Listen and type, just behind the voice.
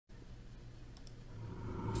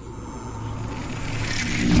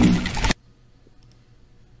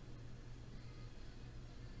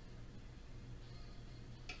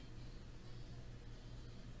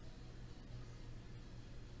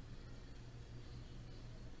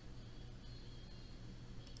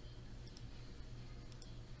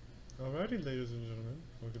Alrighty, ladies and gentlemen,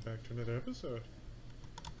 welcome back to another episode.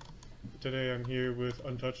 Today I'm here with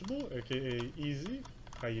Untouchable, aka Easy.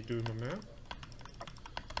 How you doing, my man?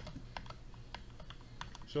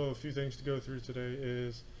 So a few things to go through today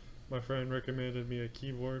is my friend recommended me a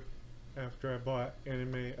keyboard after I bought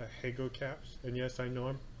Anime Ahegao caps, and yes, I know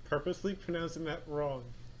I'm purposely pronouncing that wrong.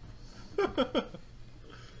 And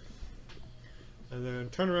then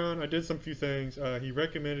turn around, I did some few things. He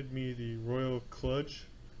recommended me the Royal Kludge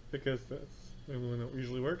because that's the only one that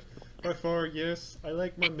usually works. By far, yes, I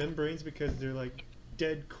like my membranes because they're like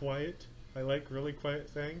dead quiet. I like really quiet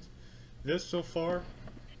things. This so far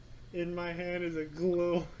in my hand is a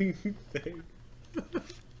glowing thing.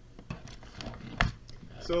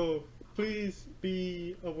 So please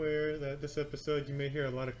be aware that this episode you may hear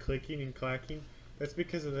a lot of clicking and clacking. That's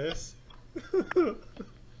because of this.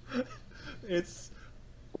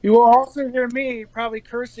 You will also hear me probably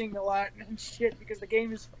cursing a lot and shit because the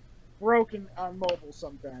game is broken on mobile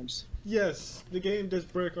sometimes. Yes, the game does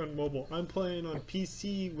break on mobile. I'm playing on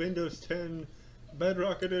PC, Windows 10,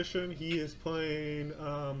 Bedrock Edition. He is playing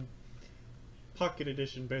Pocket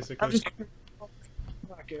Edition, basically. I'm just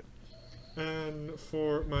Pocket. And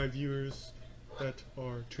for my viewers that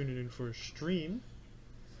are tuning in for a stream,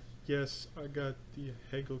 yes, I got the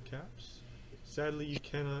Ahegao caps. Sadly, you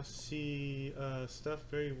cannot see stuff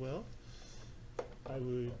very well. I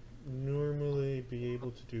would normally be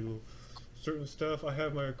able to do certain stuff. I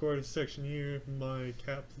have my recorded section here, my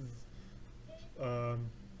caps,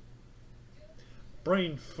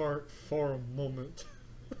 brain fart for a moment.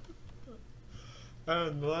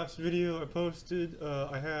 And the last video I posted,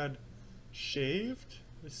 I had shaved.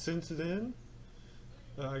 Since then,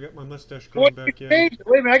 I got my mustache growing back in. Wait a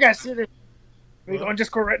minute, I gotta see this. We go on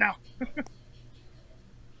Discord right now.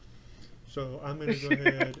 So I'm gonna go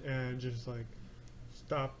ahead and just like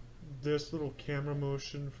stop this little camera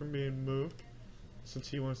motion from being moved since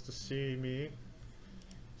he wants to see me.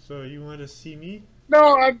 So you want to see me?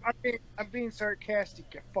 No, I'm being sarcastic,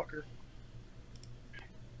 you fucker.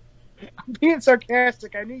 I'm being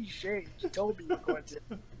sarcastic. I knew you shaved. You told me you were going to.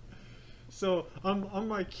 So on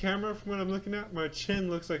my camera, from what I'm looking at, my chin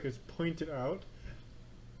looks like it's pointed out.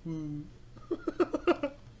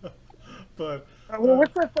 But well,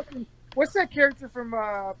 what's that character from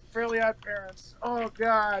Fairly Odd Parents? Oh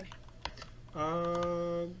God.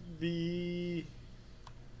 I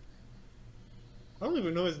don't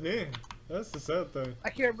even know his name. That's the sad thing. I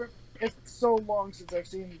can't remember. It's so long since I've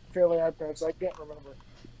seen Fairly Odd Parents. I can't remember.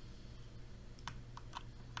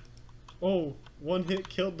 Oh, one hit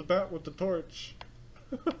killed the bat with the torch.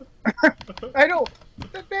 I know.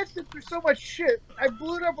 That bat's been through so much shit. I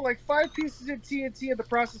blew it up with like 5 pieces of TNT in the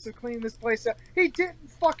process of cleaning this place up. He didn't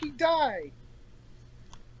fucking die.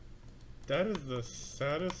 That is the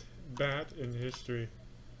saddest bat in history.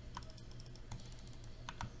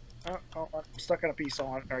 Oh, I'm stuck on a piece.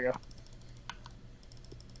 On there we go.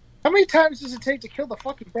 How many times does it take to kill the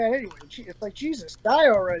fucking bat anyway? It's like, Jesus, die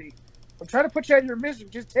already. I'm trying to put you out of your misery.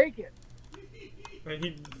 Just take it. And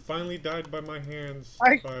he finally died by my hands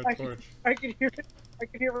I by a torch. I can hear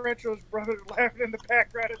Retro's brother laughing in the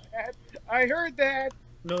background of that. I heard that.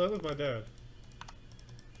 No, that was my dad.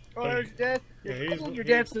 Oh, there's your dad. Yeah, Your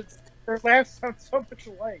dad said their laughs sound so much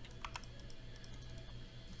alike.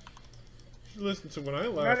 You should listen to when I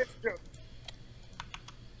Not laugh. a joke.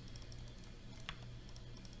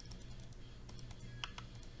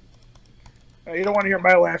 You don't want to hear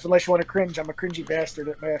my laugh unless you want to cringe. I'm a cringy bastard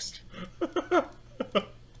at best.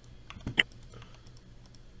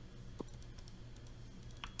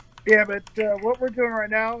 Yeah, but what we're doing right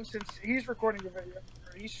now, since he's recording the video,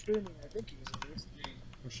 or he's streaming, I think he's at least.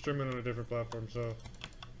 I'm streaming on a different platform, so.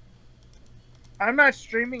 I'm not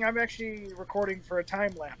streaming. I'm actually recording for a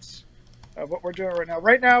time lapse of what we're doing right now.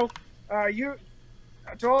 Right now,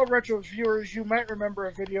 to all Retro viewers, you might remember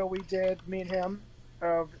a video we did, me and him,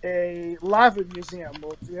 of a lava museum,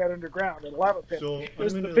 which we had underground, a lava pit. So It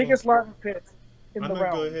was the biggest lava pit in the realm. I'm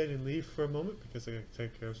gonna go ahead and leave for a moment because I gotta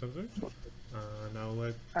take care of something. Now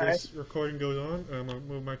let this recording goes on. I'm gonna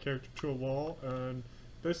move my character to a wall and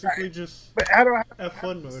basically just But how do I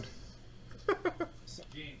F1 mode.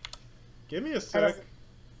 Give me a sec.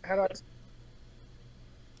 How do I?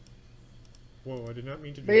 Whoa, I did not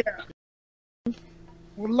mean to do But that. yeah.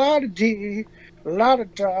 La-da-dee,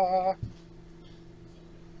 la-da-da.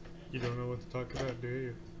 You don't know what to talk about, do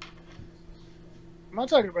you? I'm not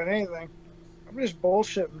talking about anything. I'm just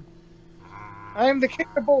bullshitting. I am the king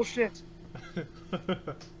of bullshit.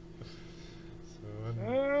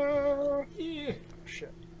 Yeah.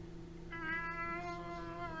 Shit.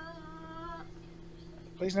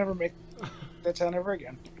 Please never make that sound ever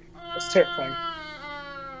again. That's terrifying.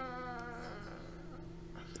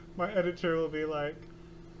 My editor will be like,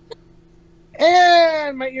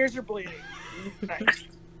 And my ears are bleeding. Nice.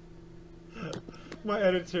 my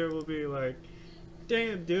editor will be like,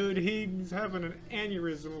 damn, dude, he's having an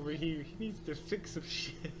aneurysm over here. He needs to fix some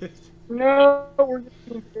shit. No, we're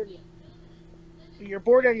doing video. You're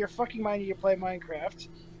bored out of your fucking mind and you play Minecraft.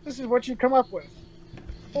 This is what you come up with.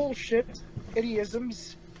 Bullshit,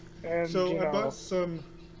 idiotisms, and So you I know. bought some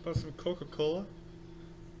Coca-Cola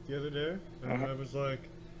the other day, and I was like,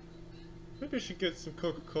 maybe I should get some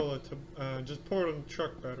Coca-Cola to just pour it on the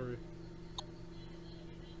truck battery.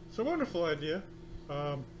 It's a wonderful idea.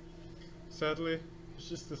 Sadly, it's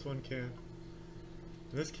just this one can. And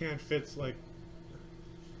this can fits like.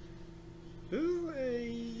 This is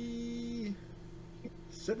a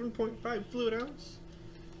 7.5 fluid ounce.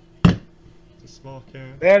 It's a small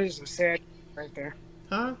can. That is a sad right there.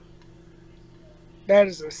 Huh? That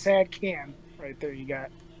is a sad can right there you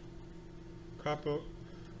got. Crap open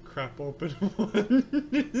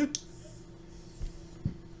one.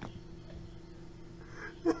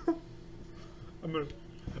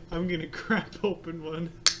 I'm gonna crap open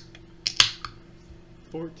one.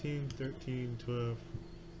 14, 13, 12.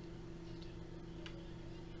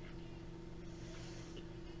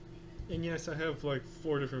 And yes, I have like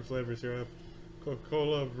 4 different flavors here. I have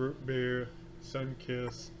Coca-Cola, root beer,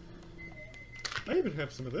 Sunkiss. I even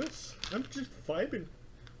have some of this. I'm just vibing.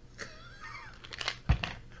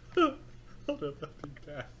 Hold up, I'll be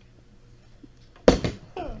back.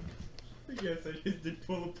 Yes, I just did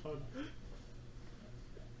pull a pun.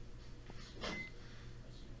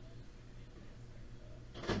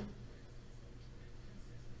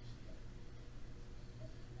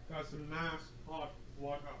 Got some nice hot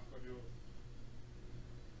water for you.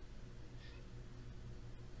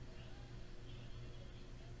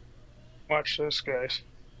 Watch this, guys.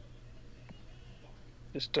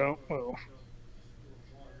 Just don't move.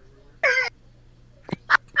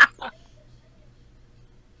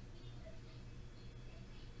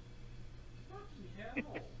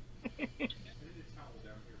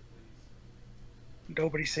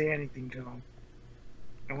 Nobody say anything to him.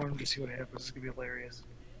 I want him to see what happens. It's gonna be hilarious.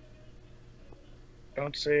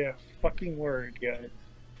 Don't say a fucking word, guys.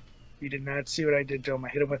 You did not see what I did to him. I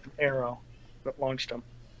hit him with an arrow that launched him.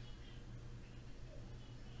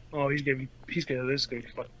 Oh, this is gonna be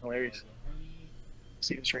fucking hilarious.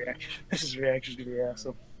 See his reaction. His reaction is gonna be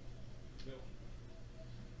awesome.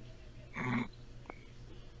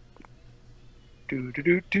 Do do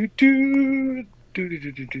do do do do do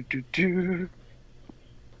do do do do.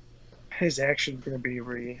 His action's gonna be I'm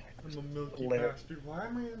a milky lit. bastard. Why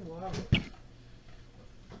am I in lava?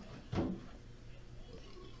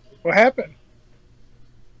 What happened?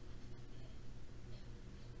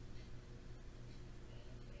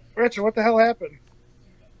 Richard, what the hell happened?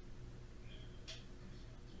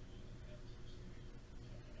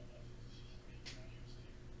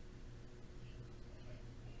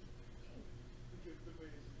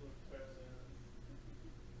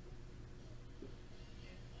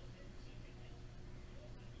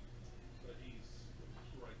 But he's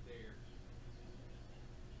right there.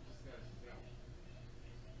 This guy's out.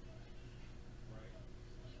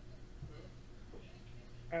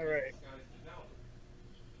 Right? Alright. This guy's developed.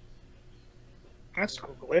 That's a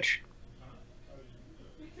cool glitch.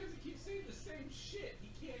 Because he keeps saying the same shit. He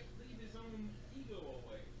can't leave his own ego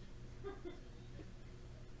away.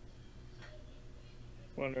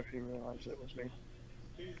 Wonder if he realized it was me.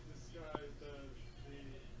 He's disguised as the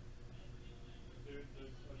dude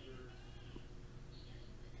that's under.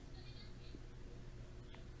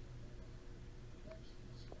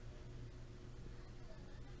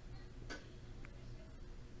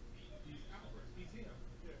 He's Albert. He's him.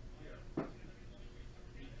 Yeah.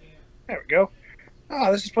 He can't. There we go.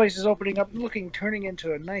 Ah, this place is opening up, turning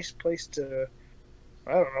into a nice place to,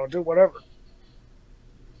 I don't know, do whatever.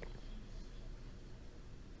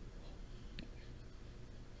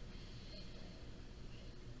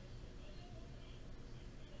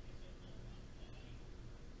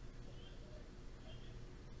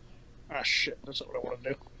 Ah, shit, that's not what I want to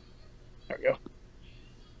do. There we go.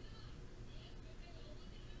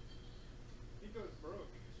 He goes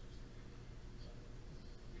broke.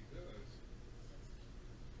 He does.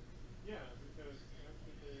 Yeah, because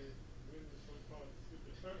after they win the so-called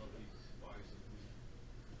stupid tournament,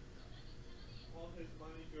 all his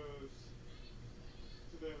money goes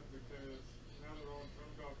to them because now they're all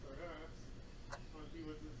drunk off their ass. He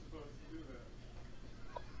wasn't supposed to do that.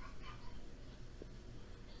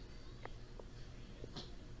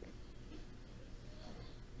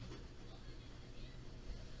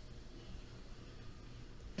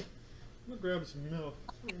 I'm gonna grab some milk.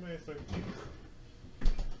 It's really nice, like.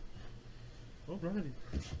 Alrighty.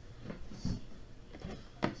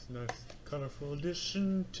 It's a nice, colorful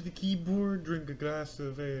addition to the keyboard. Drink a glass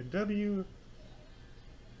of A&W.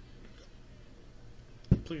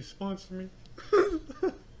 Please sponsor me.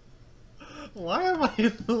 Why am I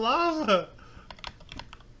in lava?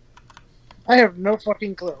 I have no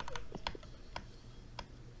fucking clue.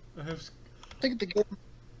 I have. I think the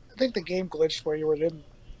game glitched where you were in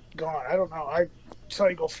gone. I don't know. I saw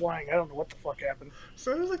you go flying. I don't know what the fuck happened.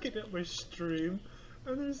 So I was looking at my stream,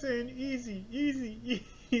 and they're saying easy, easy,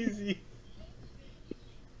 easy.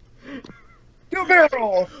 New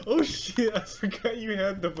barrel! Oh shit! I forgot you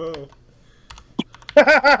had the bow.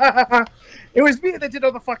 It was me that did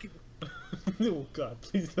all the fucking. Oh god!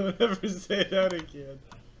 Please don't ever say that again.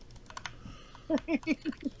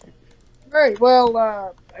 Alright, well,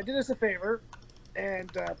 I did us a favor, and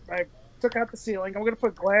I took out the ceiling. I'm going to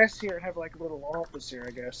put glass here and have like a little office here,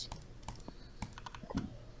 I guess.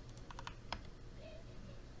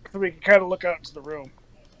 So we can kind of look out into the room.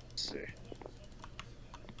 Let's see.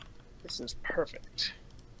 This is perfect.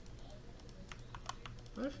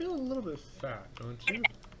 I feel a little bit fat, don't you?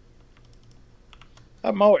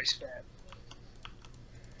 I'm always fat.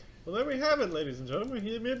 Well, there we have it, ladies and gentlemen.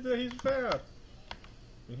 He admitted that he's fat.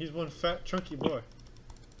 And he's one fat, chunky boy.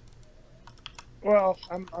 Well,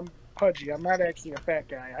 I'm pudgy. I'm not actually a fat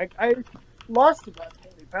guy. I lost about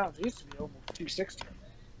 20 pounds. I used to be almost 260.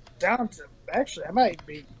 Down to, actually, I might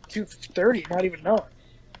be 230, not even knowing.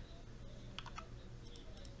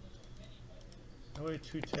 I weigh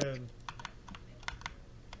 210.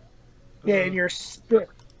 Yeah, and you're stiff.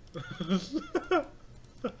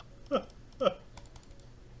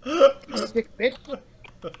 Stick bitch.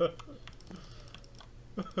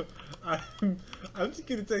 I'm just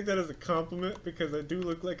gonna take that as a compliment because I do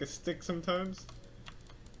look like a stick sometimes.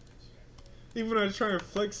 Even when I try and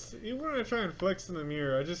flex, in the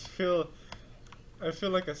mirror, I feel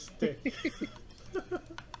like a stick.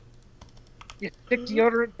 You stick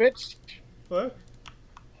deodorant, bitch. What?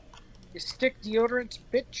 You stick deodorant,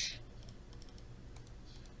 bitch.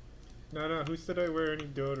 No, who said I wear any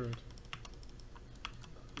deodorant?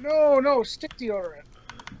 No, stick deodorant.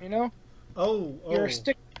 You know? Oh. You're a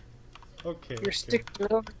stick. Okay. You're stick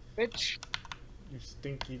deodorant, bitch. You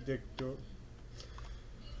stinky dick deodorant.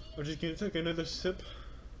 I'm just gonna take another sip.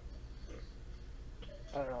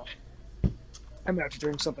 I don't know. I'm gonna have to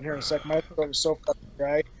drink something here in a second. My throat is so fucking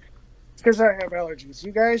dry. It's because I have allergies.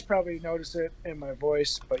 You guys probably notice it in my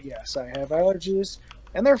voice, but yes, I have allergies,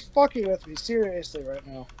 and they're fucking with me seriously right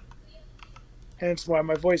now. Hence why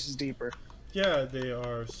my voice is deeper. Yeah, they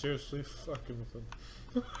are seriously fucking with them.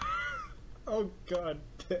 Oh god,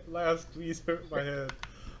 that last please hurt my head.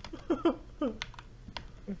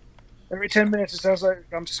 Every 10 minutes, it sounds like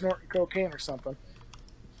I'm snorting cocaine or something.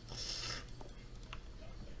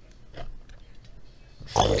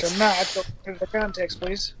 Which I'm not. Go into the context,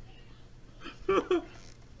 please.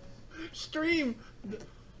 Stream!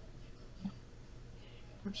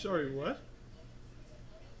 I'm sorry, what?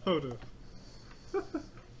 Hold up.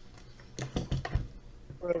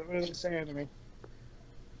 What is it saying to me?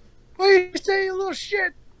 What are you saying, you little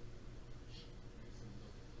shit?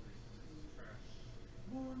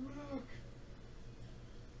 More milk.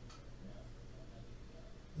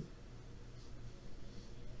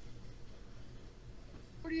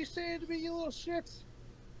 What are you saying to me, you little shits?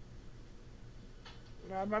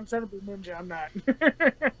 No, I'm trying to be Ninja. I'm not.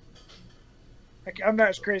 I'm not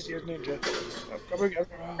as crazy as Ninja.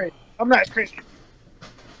 I'm not as crazy.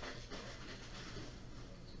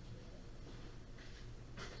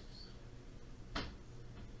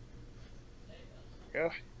 Yeah.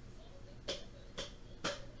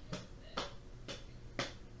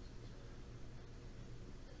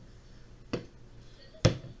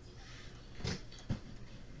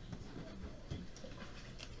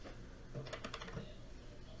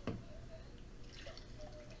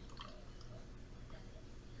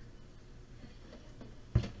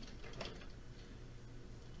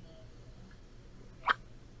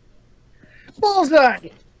 Bullseye!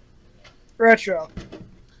 Retro.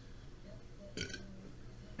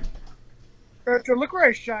 Retro, look where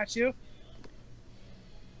I shot you.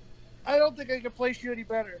 I don't think I can place you any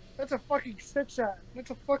better. That's a fucking stick shot.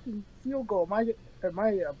 That's a fucking field goal. In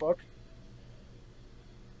my book.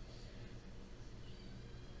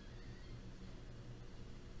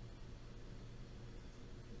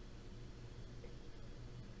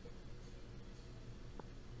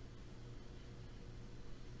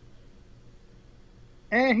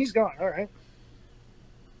 And he's gone. All right.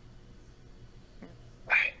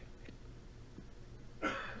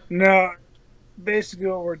 No, basically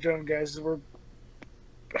what we're doing, guys, is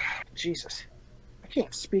Jesus. I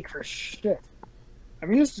can't speak for shit.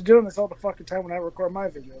 I'm used to doing this all the fucking time when I record my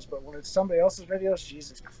videos, but when it's somebody else's videos,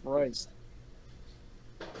 Jesus Christ.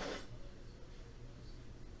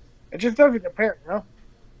 It just doesn't compare, you know?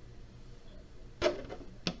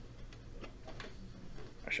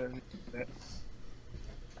 I should have that.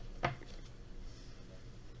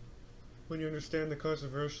 When you understand the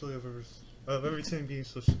controversial of everything being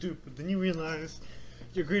so stupid, then you realize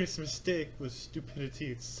your greatest mistake was stupidity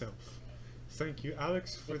itself. Thank you,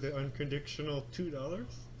 Alex, for the unconditional $2.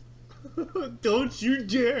 Don't you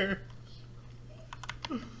dare!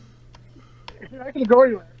 You're not gonna go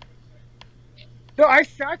anywhere. No, I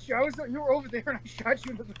shot you. You were over there, and I shot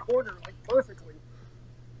you into the corner, like, perfectly.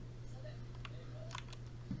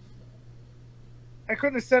 I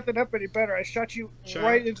couldn't have set that up any better. I shot you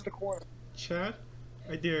right into the corner. Chat,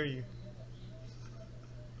 I dare you.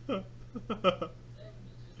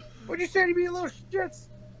 What'd you say to me, you little shits?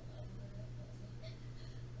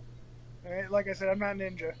 Alright, like I said, I'm not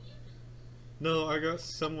ninja. No, I got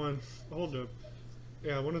someone. Hold up.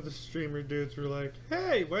 Yeah, one of the streamer dudes were like,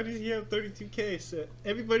 "Hey, why does he have 32K set?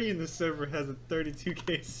 Everybody in the server has a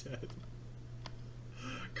 32K set."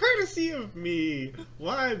 Courtesy of me.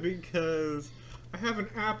 Why? Because I have an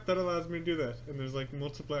app that allows me to do that, and there's like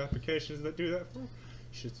multiple applications that do that for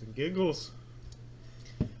shits and giggles.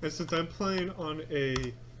 And since I'm playing on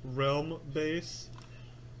a realm base,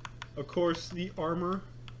 of course the armor,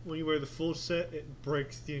 when you wear the full set, it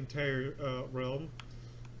breaks the entire realm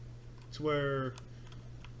to where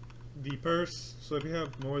the purse, so if you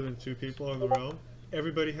have more than 2 people on the realm,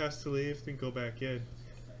 everybody has to leave, then go back in.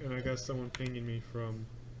 And I got someone pinging me from...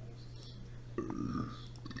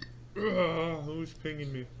 who's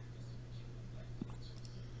pinging me?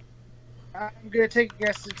 I'm gonna take a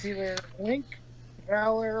guess. It's either Link,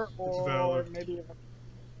 Valor, or Valor. maybe...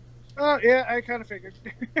 Oh, yeah, I kind of figured.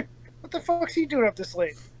 What the fuck's he doing up this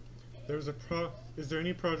late? There's a Is there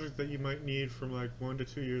any project that you might need from like 1 to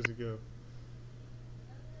 2 years ago?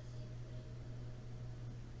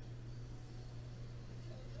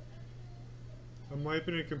 I'm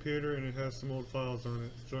wiping a computer and it has some old files on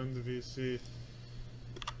it. Join the VC.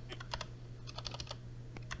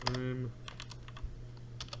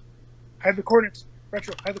 Hide the coordinates.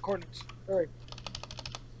 Retro, hide the coordinates. Hurry.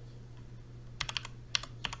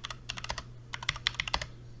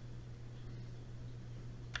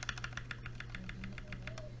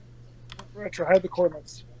 Retro, hide the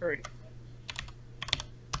coordinates. Hurry.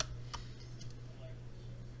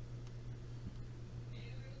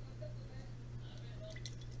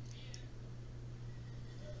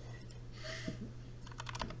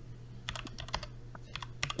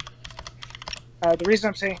 The reason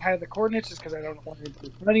I'm saying hide the coordinates is because I don't want to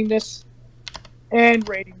be running this and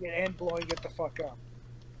raiding it and blowing it the fuck up.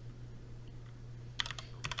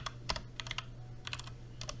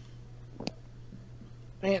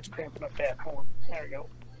 Man, it's cramping up that horn. There we go.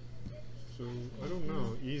 So, I don't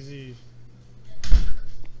know. Easy.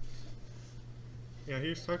 Yeah, he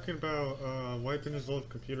was talking about wiping his old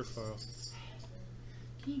computer file.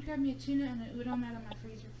 Can you grab me a tuna and an udon out of my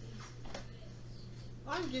freezer, please?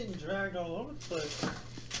 I'm getting dragged all over the place.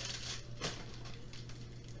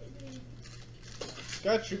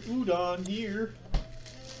 Got your udon here.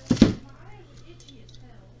 My eyes are itchy as hell.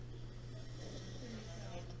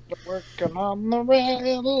 Working on the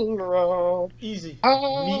railroad. Easy.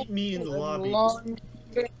 Oh, Meet me in the lobby.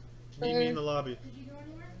 Meet me in the lobby. Did you go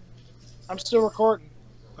anywhere? I'm still recording.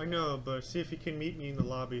 I know, but see if you can meet me in the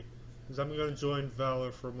lobby. Because I'm going to join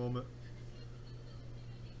Valor for a moment.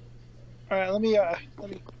 Alright, let me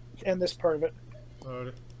end this part of it.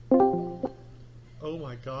 Alrighty. Oh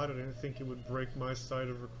my god, I didn't think it would break my side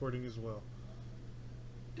of recording as well.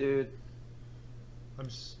 Dude.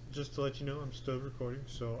 Just to let you know, I'm still recording,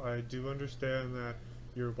 so I do understand that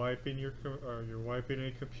you're wiping you're wiping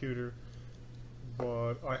a computer,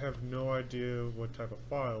 but I have no idea what type of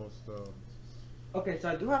files though. Okay, so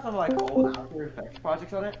I do have some like old After Effects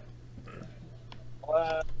projects on it.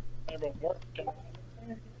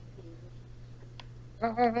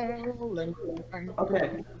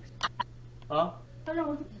 Okay. 啊？他让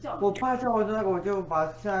我叫我拍照我那个我就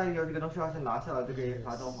把现在有几个东西要先拿下来，就可以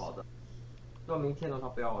把它弄好的。如果明天的话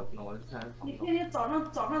不要我弄，我就现在你天天早上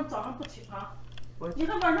不起床，我你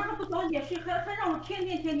看晚上还不早点睡，还让我天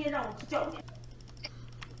天让我去叫你。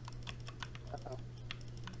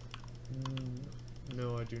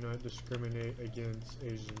No, I do not discriminate against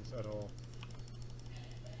Asians at all.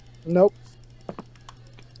 Nope.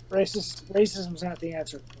 Racism's not the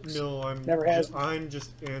answer. No, I'm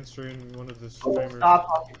just answering one of the streamers. Stop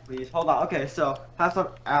talking, please. Hold on. Okay, so have some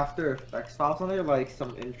After Effects files on there, like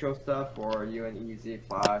some intro stuff for you and Easy,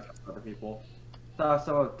 Flash, other people. So have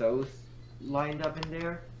some of those lined up in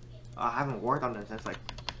there. I haven't worked on them since like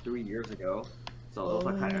 3 years ago, so those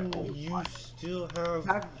are kind of old. You still I have.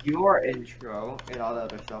 have your intro and all the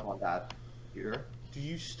other stuff on that computer. Do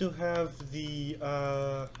you still have the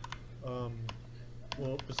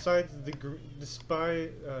well, besides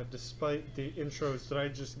despite the intros that I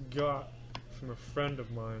just got from a friend of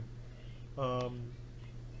mine,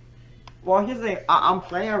 Well, here's the thing. I'm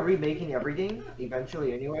planning on remaking everything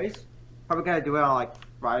eventually, anyways. Probably gonna do it on like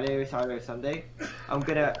Friday, Saturday, Sunday. I'm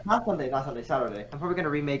gonna not Sunday, Saturday. I'm probably gonna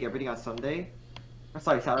remake everything on Sunday.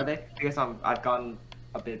 Sorry, Saturday, because I've gotten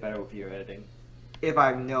a bit better with video editing. If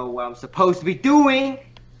I know what I'm supposed to be doing.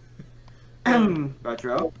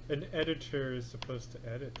 Retro. an editor is supposed to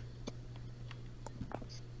edit.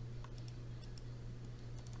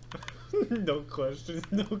 No questions,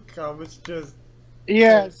 no comments, just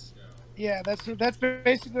Yes. Yeah, that's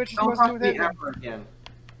basically what you're Don't supposed to do talk with to me editing. ever again.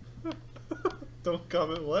 don't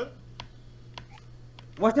comment. What?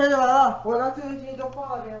 我真的来了，我的这个东西都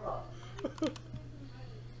放那边了。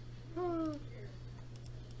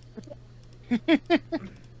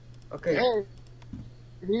Okay. Hey,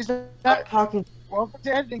 these are Stop talking. welcome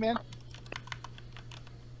to editing, man.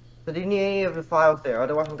 So do you need any of the files there?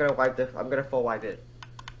 Otherwise, I'm gonna wipe this. I'm gonna full wipe it.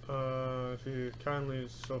 If you kindly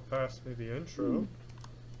so pass me the intro,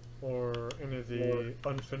 or any of the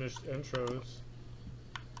unfinished intros.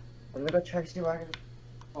 I'm gonna go check see if I can.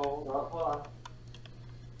 Hold on.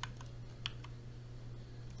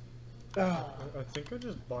 I think I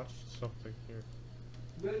just botched something here.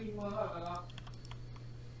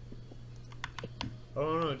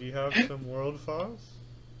 Oh no, do you have some world files?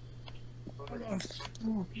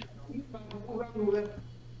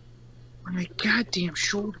 My goddamn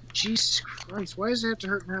shoulder. Jesus Christ. Why does it have to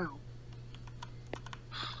hurt now?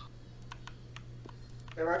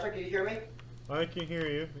 Hey, Roger, can you hear me? I can hear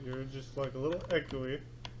you. You're just like a little echoey.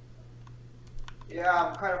 Yeah,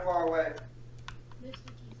 I'm kind of far away.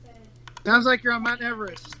 Sounds like you're on Mount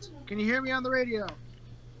Everest. Can you hear me on the radio?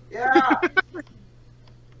 Yeah.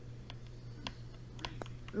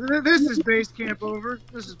 This is base camp over.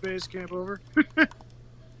 This is base camp over.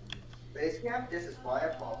 Base camp. This is my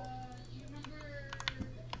fault.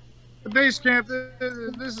 The base camp.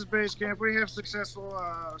 This is base camp. We have successful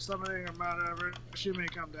summiting of Mount Everest. She may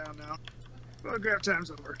come down now. Well, grab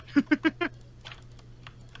time's over.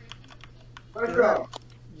 Retro.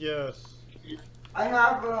 Yes. I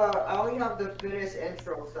have. I only have the finished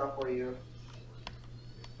intro stuff for you.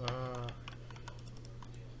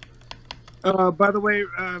 By the way,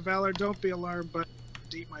 Valor, don't be alarmed, but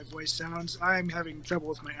deep my voice sounds. I'm having trouble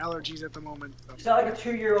with my allergies at the moment. So. You sound like a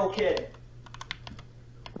 2-year-old kid.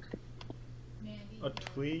 A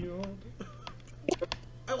 2-year-old?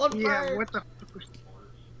 I want Yeah, fire! what the?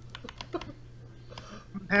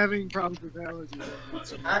 I'm having problems with allergies.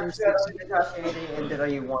 So Actually, I don't need to touch anything in that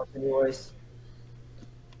you want, anyways.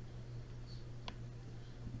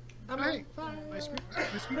 Hey, my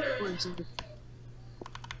screen recording seemed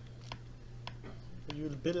Are you a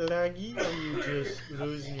bit laggy, or are you just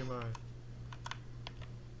losing your mind?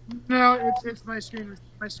 No, it's my screen.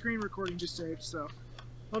 My screen recording just saved. So.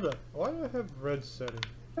 Hold on. Why do I have red setting?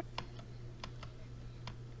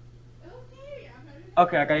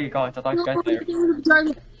 Okay, I gotta get going. I'll talk to you guys later.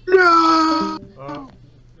 No! Oh,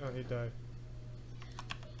 he died.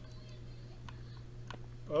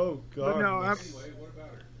 Oh But god. no, I'm.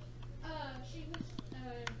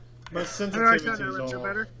 My How do I sensitivity sound now, is Richard? all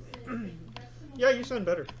Better? Yeah, you sound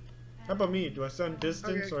better. How about me? Do I sound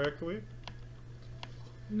distant Okay. or echoey?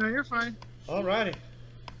 No, you're fine. Alrighty.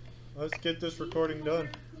 Let's get this recording done.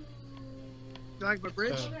 You like my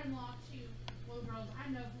bridge? Mother-in-law to little girls I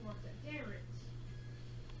know who works at Garrett's.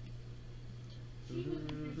 She was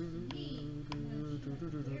introduced to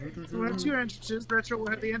me. So that's your entrances. Retro will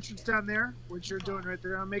have the entrance down there, which you're doing right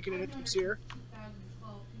there. I'm making an entrance here.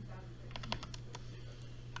 2012,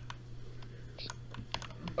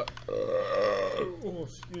 2013. Oh,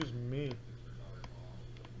 excuse me.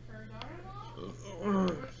 Her daughter-in-law?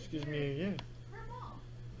 Excuse me again. Her mom.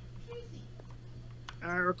 Tracy.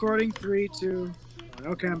 Alright, recording 3, 2,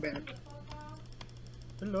 1. Okay, I'm back.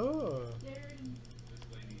 Hello. They're in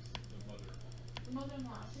the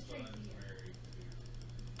mother-in-law to Tracy here.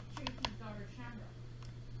 Tracy's daughter, Chandra.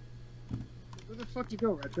 Where the fuck you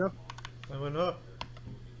go, Retro? I went up.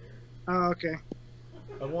 Oh, okay.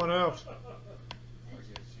 I want out.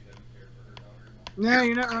 No,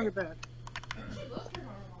 you're not wrong at that. She loves her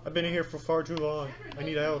daughter-in-law. I've been here for far too long. I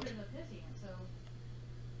need out.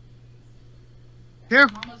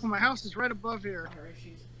 Careful, my house is right above here. Her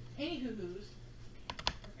issues. Anywho's.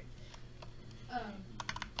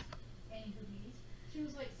 Anywho's. She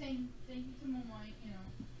was like saying thank you to Momoy,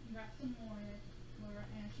 got some more,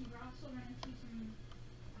 and she also ran into some.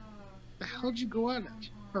 The hell did you go on it?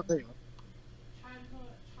 Oh, there you go.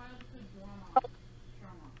 Childhood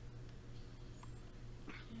drama.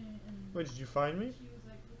 And Wait, did you find me? she was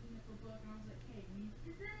like looking up a book, and I was like, hey, when you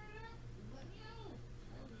figure it out, let me know.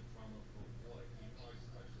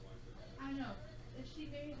 I know. If she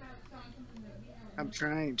may have found something that we haven't. I'm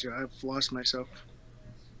trying to. I've lost myself.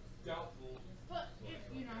 But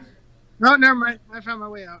if you know. No, never mind. I found my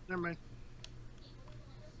way out. Never mind.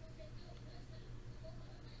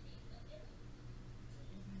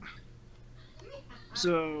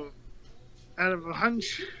 So, out of a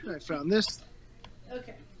hunch, I found this.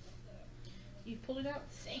 Okay. You pulled it out.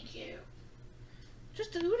 Thank you.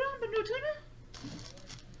 Just a udon, but no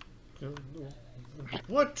tuna.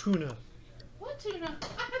 What tuna? What tuna?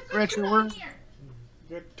 I have got Retro tuna worm. on here.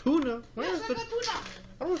 Got tuna? Where Yes, is I the? got tuna.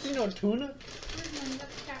 I don't see no tuna. Where's mine? You got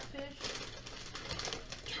the catfish.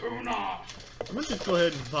 Tuna. I'm gonna just go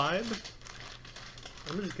ahead and vibe.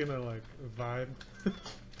 I'm just gonna like vibe.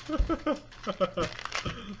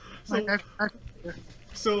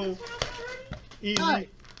 So easy,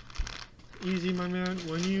 easy, my man.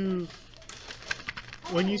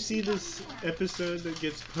 When you see this episode that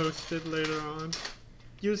gets posted later on,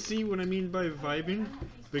 you'll see what I mean by vibing,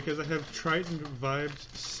 because I have Triton Vibes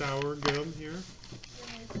Sour Gum here.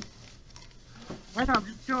 I know. I'm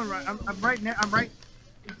just chilling. Right. I'm right now. I'm right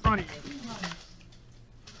in front of you.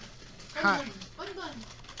 Hi. Unbun.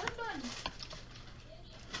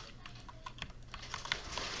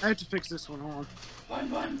 I have to fix this one. Hold on.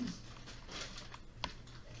 Unbun.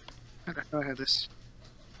 Okay, I have this.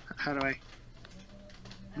 How do I?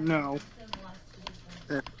 No.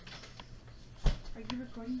 There. Are you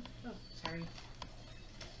recording? Oh, sorry.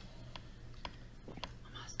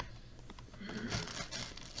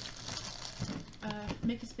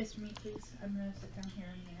 Make a space for me, please. I'm gonna sit down here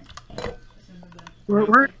in a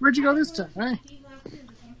minute. Where'd you go this time? Hey.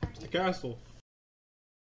 The castle.